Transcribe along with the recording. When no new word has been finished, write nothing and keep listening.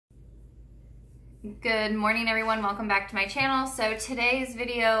Good morning, everyone. Welcome back to my channel. So today's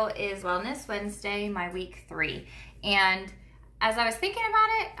video is Wellness Wednesday, my week 3. And as I was thinking about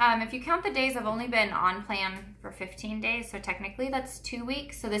it, if you count the days, I've only been on plan for 15 days. So technically that's 2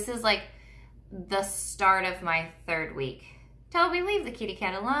 weeks. So this is like the start of my 3rd week. Toby, leave the kitty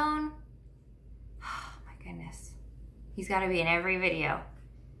cat alone. Oh my goodness. He's got to be in every video.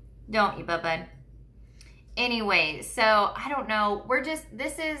 Don't you, bud? Anyway, so I don't know. We're just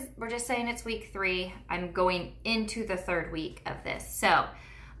saying it's week 3. I'm going into the 3rd week of this. So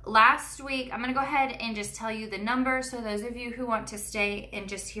last week, I'm going to go ahead and just tell you the numbers. So those of you who want to stay and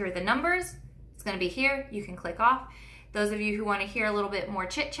just hear the numbers, it's going to be here. You can click off. Those of you who want to hear a little bit more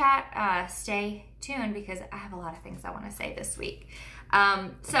chit chat, stay tuned because I have a lot of things I want to say this week.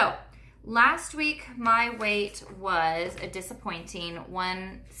 So last week, my weight was a disappointing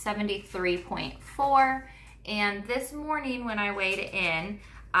 173.4. And this morning when I weighed in,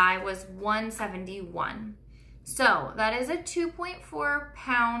 I was 171. So that is a 2.4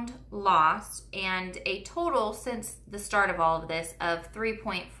 pound loss and a total since the start of all of this of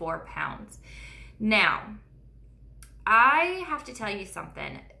 3.4 pounds. Now, I have to tell you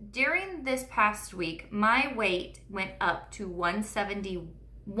something. During this past week, my weight went up to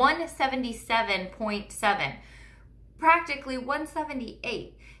 177.7, practically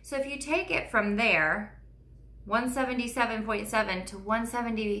 178. So if you take it from there, 177.7 to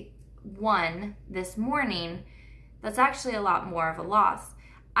 171 this morning, that's actually a lot more of a loss.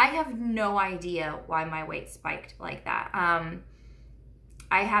 I have no idea why my weight spiked like that.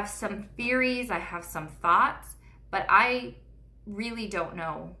 I have some theories, I have some thoughts, but I really don't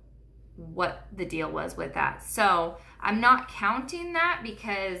know what the deal was with that. So I'm not counting that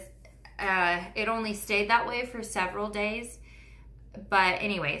because it only stayed that way for several days. But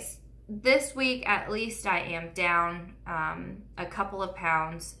anyways, this week, at least I am down a couple of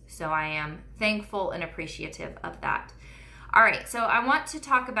pounds, so I am thankful and appreciative of that. All right, so I want to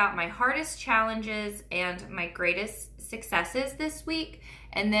talk about my hardest challenges and my greatest successes this week,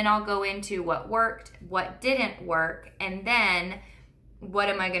 and then I'll go into what worked, what didn't work, and then what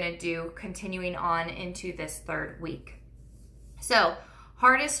am I going to do continuing on into this 3rd week. So,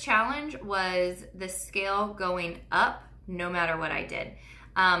 hardest challenge was the scale going up no matter what I did.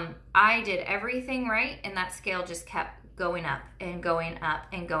 I did everything right, and that scale just kept going up and going up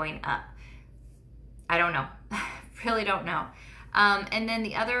and going up. I don't know. Really don't know. And then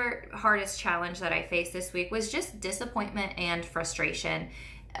the other hardest challenge that I faced this week was just disappointment and frustration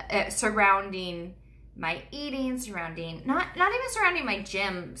surrounding my eating, surrounding, not even surrounding my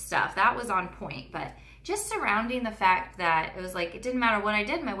gym stuff. That was on point, but just surrounding the fact that it was like, it didn't matter what I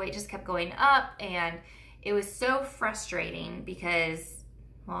did, my weight just kept going up, and it was so frustrating because,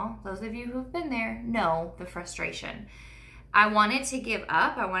 well, those of you who've been there know the frustration. I wanted to give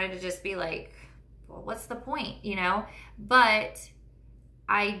up. I wanted to just be like, well, what's the point, you know? But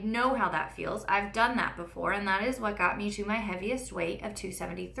I know how that feels. I've done that before, and that is what got me to my heaviest weight of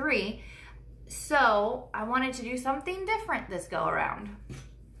 273. So I wanted to do something different this go around.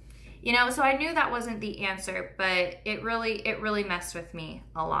 You know, so I knew that wasn't the answer, but it really messed with me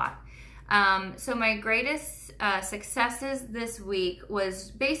a lot. So my greatest successes this week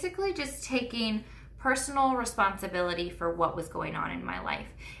was basically just taking personal responsibility for what was going on in my life.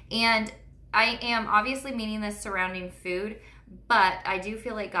 And I am obviously meaning this surrounding food, but I do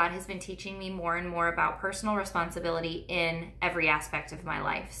feel like God has been teaching me more and more about personal responsibility in every aspect of my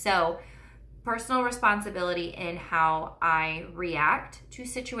life. So personal responsibility in how I react to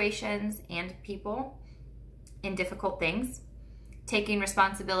situations and people and difficult things. Taking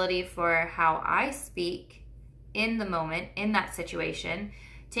responsibility for how I speak in the moment, in that situation.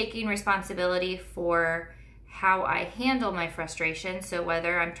 Taking responsibility for how I handle my frustration. So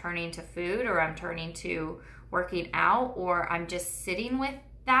whether I'm turning to food or I'm turning to working out or I'm just sitting with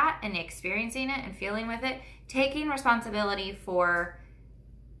that and experiencing it and feeling with it. Taking responsibility for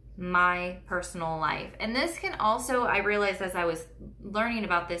my personal life. And this can also, I realized as I was learning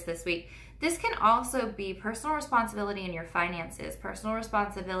about this week, this can also be personal responsibility in your finances, personal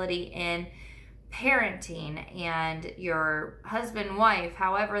responsibility in parenting and your husband, wife,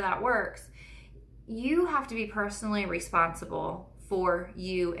 however that works. You have to be personally responsible for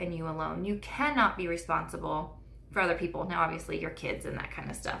you and you alone. You cannot be responsible for other people. Now, obviously, your kids and that kind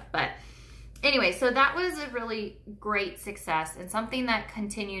of stuff. But anyway, so that was a really great success and something that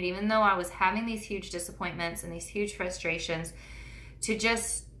continued even though I was having these huge disappointments and these huge frustrations, to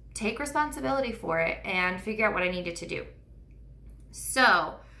just take responsibility for it and figure out what I needed to do.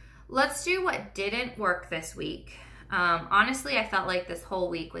 So let's do what didn't work this week. Honestly, I felt like this whole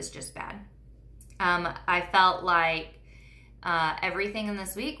week was just bad. I felt like Everything in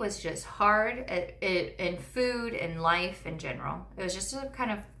this week was just hard in food and life in general. It was just a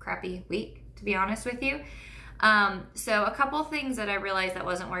kind of crappy week, to be honest with you. So a couple things that I realized that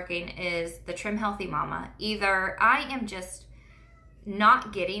wasn't working is the Trim Healthy Mama. Either I am just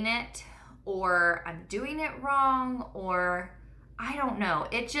not getting it, or I'm doing it wrong, or I don't know.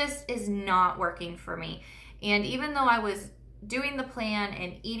 It just is not working for me. And even though I was doing the plan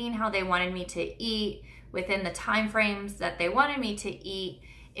and eating how they wanted me to eat within the time frames that they wanted me to eat,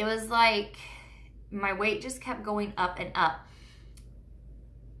 it was like my weight just kept going up and up.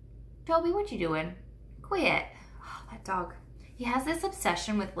 Toby, what you doing? Quit. Oh, that dog. He has this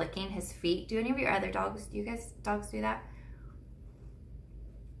obsession with licking his feet. Do any of your other dogs, do you guys dogs do that?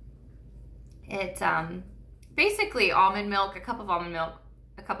 It's basically almond milk, a cup of almond milk,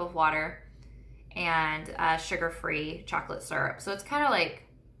 a cup of water, and sugar-free chocolate syrup. So it's kind of like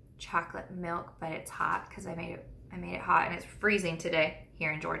chocolate milk, but it's hot because I made it hot, and it's freezing today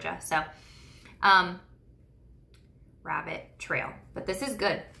here in Georgia. So rabbit trail, but this is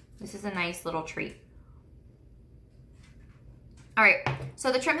good. This is a nice little treat. All right,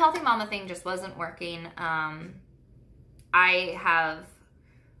 so the Trim Healthy Mama thing just wasn't working. I have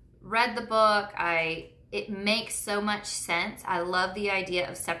read the book. It makes so much sense. I love the idea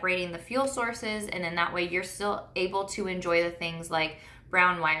of separating the fuel sources, and then that way you're still able to enjoy the things like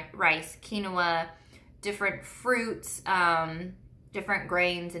brown rice, quinoa, different fruits, different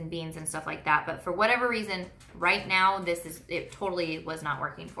grains and beans and stuff like that. But for whatever reason, right now, it totally was not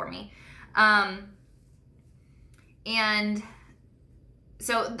working for me. And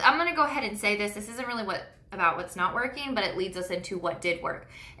so I'm going to go ahead and say this. This isn't really about what's not working, but it leads us into what did work.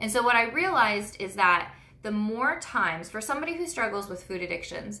 And so what I realized is that the more times, for somebody who struggles with food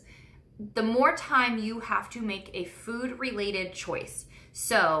addictions, the more time you have to make a food-related choice.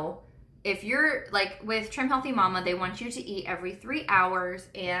 So if you're like with Trim Healthy Mama, they want you to eat every 3 hours,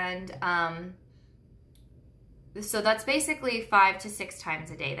 and so that's basically 5 to 6 times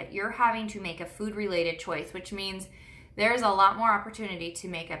a day that you're having to make a food-related choice, which means there's a lot more opportunity to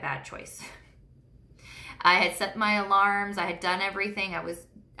make a bad choice. I had set my alarms, I had done everything,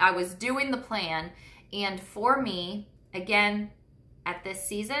 I was doing the plan, and for me, again, at this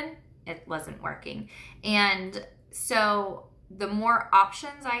season, it wasn't working. And so the more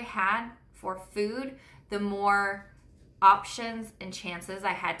options I had for food, the more options and chances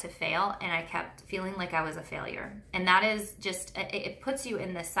I had to fail, and I kept feeling like I was a failure. And that is just, it puts you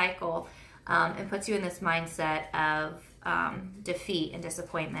in this cycle, and puts you in this mindset of defeat and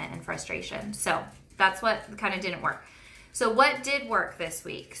disappointment and frustration. So that's what kind of didn't work. So what did work this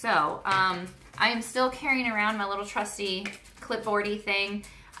week? So I am still carrying around my little trusty clipboardy thing.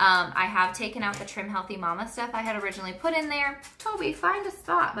 I have taken out the Trim Healthy Mama stuff I had originally put in there. Toby, find a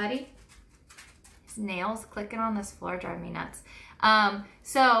spot, buddy. His nails clicking on this floor drive me nuts.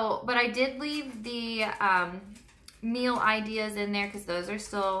 But I did leave the meal ideas in there because those are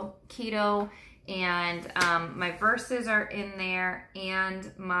still keto, and my verses are in there,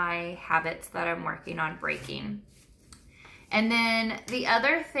 and my habits that I'm working on breaking. And then the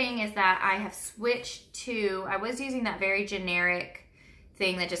other thing is that I have switched to, I was using that very generic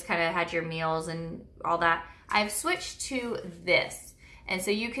thing that just kind of had your meals and all that. I've switched to this. And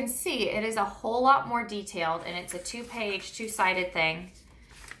so you can see it is a whole lot more detailed, and it's a 2-page, 2-sided thing.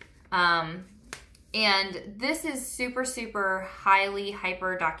 And this is super, super highly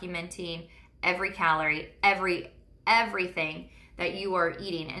hyper documenting every calorie, everything that you are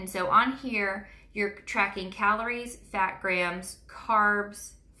eating. And so on here, you're tracking calories, fat grams,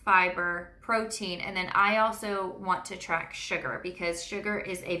 carbs, fiber, protein, and then I also want to track sugar because sugar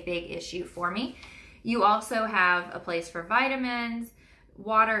is a big issue for me. You also have a place for vitamins,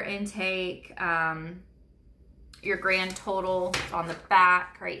 water intake, your grand total on the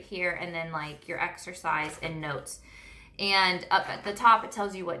back right here, and then like your exercise and notes. And up at the top, it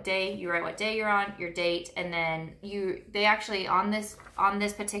tells you what day, you write what day you're on, your date, and then they actually on this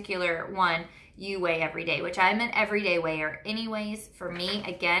particular one, you weigh every day, which I'm an everyday weigher anyways. For me,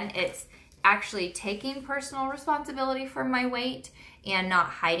 again, it's actually taking personal responsibility for my weight and not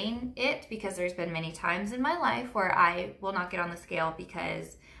hiding it, because there's been many times in my life where I will not get on the scale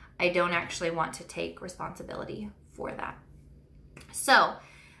because I don't actually want to take responsibility for that. So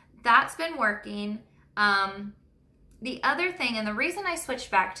that's been working. The other thing, and the reason I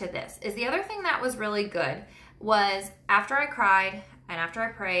switched back to this, is the other thing that was really good was after I cried, and after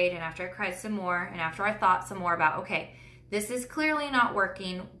I prayed, and after I cried some more, and after I thought some more about, okay, this is clearly not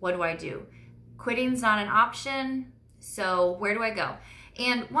working, what do I do? Quitting's not an option, so where do I go?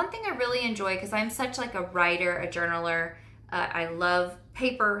 And one thing I really enjoy, because I'm such like a writer, a journaler, I love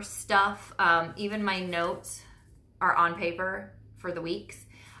paper stuff, even my notes. are on paper for the weeks,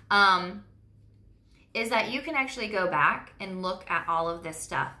 is that you can actually go back and look at all of this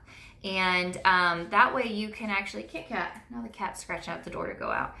stuff. And that way you can actually, Kit Kat, now the cat's scratching out the door to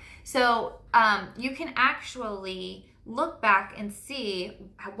go out. So you can actually look back and see,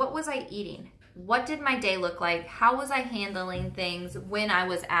 what was I eating? What did my day look like? How was I handling things when I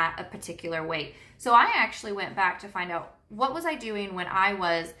was at a particular weight? So I actually went back to find out, what was I doing when I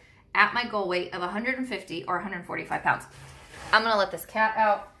was at my goal weight of 150 or 145 pounds. I'm gonna let this cat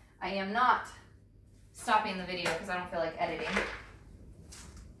out. I am not stopping the video because I don't feel like editing.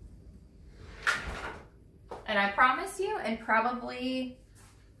 And I promise you, in probably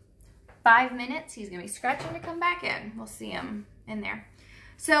 5 minutes, he's gonna be scratching to come back in. We'll see him in there.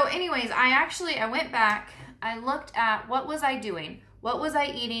 So anyways, I went back, I looked at, what was I doing? What was I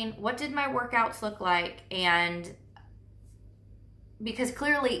eating? What did my workouts look like? And because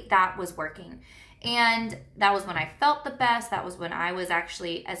clearly that was working. And that was when I felt the best. That was when I was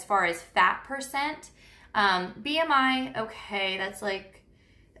actually, as far as fat percent, BMI, okay, that's like,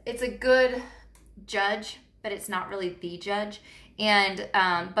 it's a good judge, but it's not really the judge. And,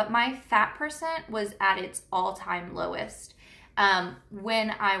 but my fat percent was at its all-time lowest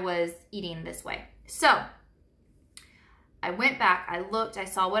when I was eating this way. So I went back, I looked, I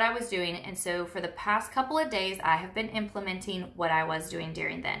saw what I was doing, and so for the past couple of days, I have been implementing what I was doing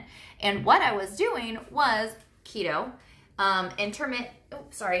during then. And what I was doing was keto, intermittent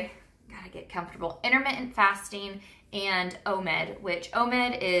fasting, and OMED, which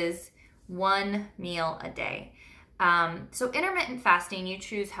OMED is 1 meal a day. So intermittent fasting, you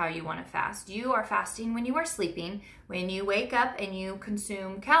choose how you want to fast. You are fasting when you are sleeping. When you wake up and you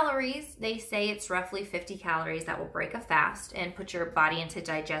consume calories, they say it's roughly 50 calories that will break a fast and put your body into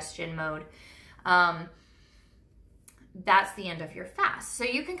digestion mode. That's the end of your fast. So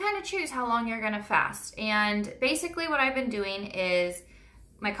you can kind of choose how long you're going to fast. And basically what I've been doing is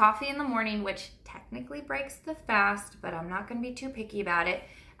my coffee in the morning, which technically breaks the fast, but I'm not going to be too picky about it.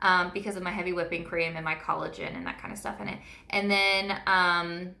 Because of my heavy whipping cream and my collagen and that kind of stuff in it. And then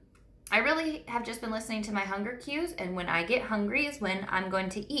I really have just been listening to my hunger cues, and when I get hungry is when I'm going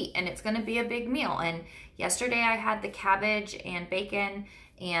to eat, and it's going to be a big meal. And yesterday I had the cabbage and bacon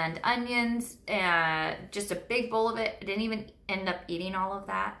and onions, just a big bowl of it. I didn't even end up eating all of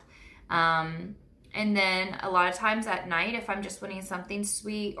that. And then a lot of times at night, if I'm just wanting something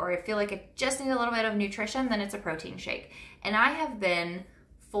sweet or I feel like I just need a little bit of nutrition, then it's a protein shake. And I have been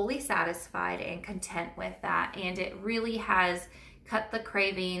fully satisfied and content with that, and it really has cut the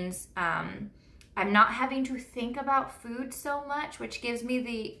cravings. I'm not having to think about food so much, which gives me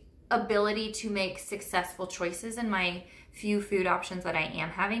the ability to make successful choices in my few food options that I am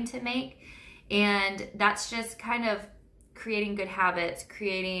having to make. And that's just kind of creating good habits,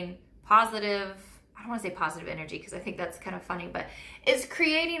 creating positive, I don't want to say positive energy because I think that's kind of funny, but it's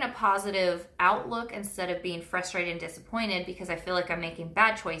creating a positive outlook instead of being frustrated and disappointed because I feel like I'm making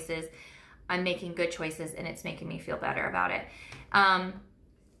bad choices. I'm making good choices, and it's making me feel better about it.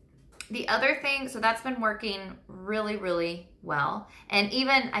 The other thing, so that's been working really, really well. And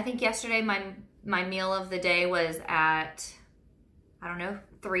even, I think yesterday my meal of the day was at, I don't know,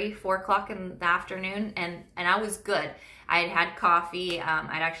 3, 4 o'clock in the afternoon, and I was good. I had coffee.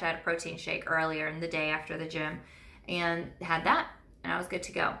 I'd actually had a protein shake earlier in the day after the gym and had that, and I was good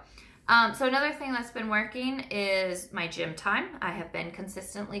to go. So another thing that's been working is my gym time. I have been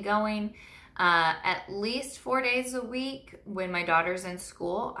consistently going at least 4 days a week. When my daughter's in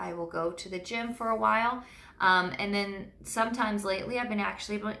school, I will go to the gym for a while. And then sometimes lately I've been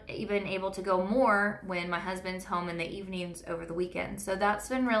actually even able to go more when my husband's home in the evenings over the weekend. So that's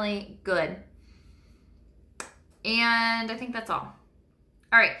been really good. And I think that's all.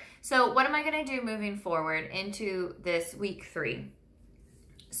 All right, so what am I gonna do moving forward into this week 3?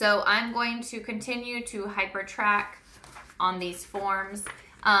 So I'm going to continue to hyper track on these forms.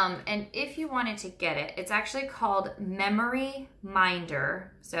 And if you wanted to get it, it's actually called Memory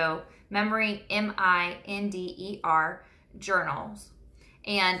Minder. So Memory, M-I-N-D-E-R, journals.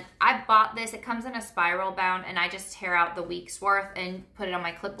 And I bought this, it comes in a spiral bound, and I just tear out the week's worth and put it on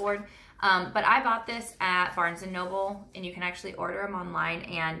my clipboard. But I bought this at Barnes & Noble, and you can actually order them online,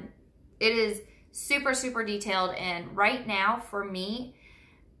 and it is super, super detailed. And right now, for me,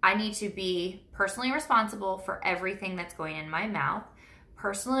 I need to be personally responsible for everything that's going in my mouth,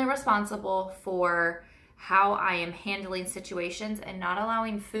 personally responsible for how I am handling situations, and not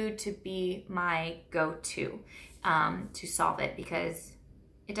allowing food to be my go-to to solve it, because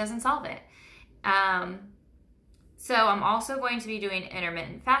it doesn't solve it. So I'm also going to be doing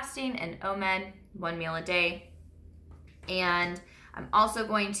intermittent fasting and OMED, 1 meal a day. And I'm also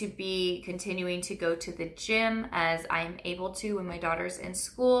going to be continuing to go to the gym as I am able to when my daughter's in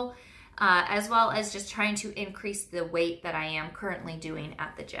school, as well as just trying to increase the weight that I am currently doing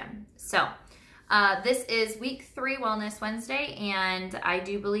at the gym. So this is week 3 Wellness Wednesday, and I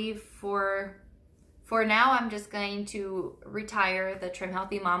do believe for now I'm just going to retire the Trim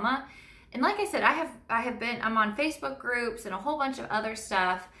Healthy Mama. And like I said, I'm on Facebook groups and a whole bunch of other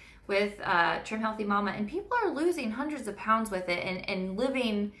stuff with Trim Healthy Mama, and people are losing hundreds of pounds with it and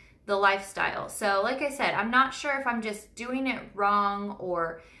living the lifestyle. So like I said, I'm not sure if I'm just doing it wrong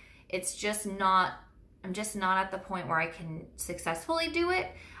or it's just not, I'm just not at the point where I can successfully do it.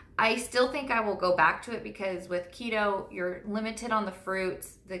 I still think I will go back to it because with keto, you're limited on the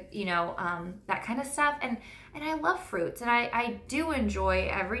fruits, that kind of stuff. And I love fruits, and I do enjoy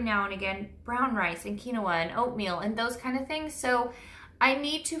every now and again brown rice and quinoa and oatmeal and those kind of things. So I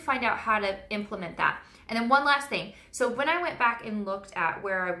need to find out how to implement that. And then one last thing. So when I went back and looked at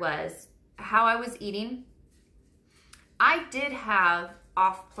where I was, how I was eating, I did have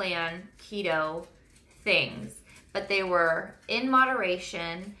off-plan keto things, but they were in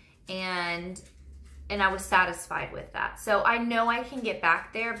moderation, and I was satisfied with that. So I know I can get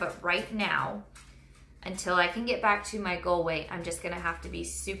back there, but right now, until I can get back to my goal weight, I'm just gonna have to be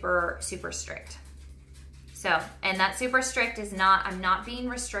super, super strict. So, and that super strict is not, I'm not being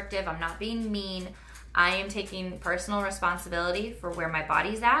restrictive, I'm not being mean. I am taking personal responsibility for where my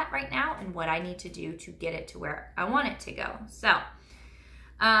body's at right now and what I need to do to get it to where I want it to go. So,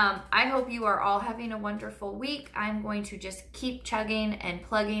 I hope you are all having a wonderful week. I'm going to just keep chugging and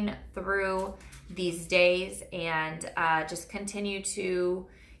plugging through these days and just continue to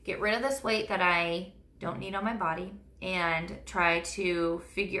get rid of this weight that I don't need on my body and try to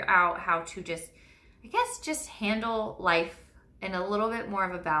figure out how to just handle life in a little bit more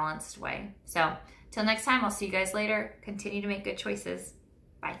of a balanced way. So, till next time, I'll see you guys later. Continue to make good choices.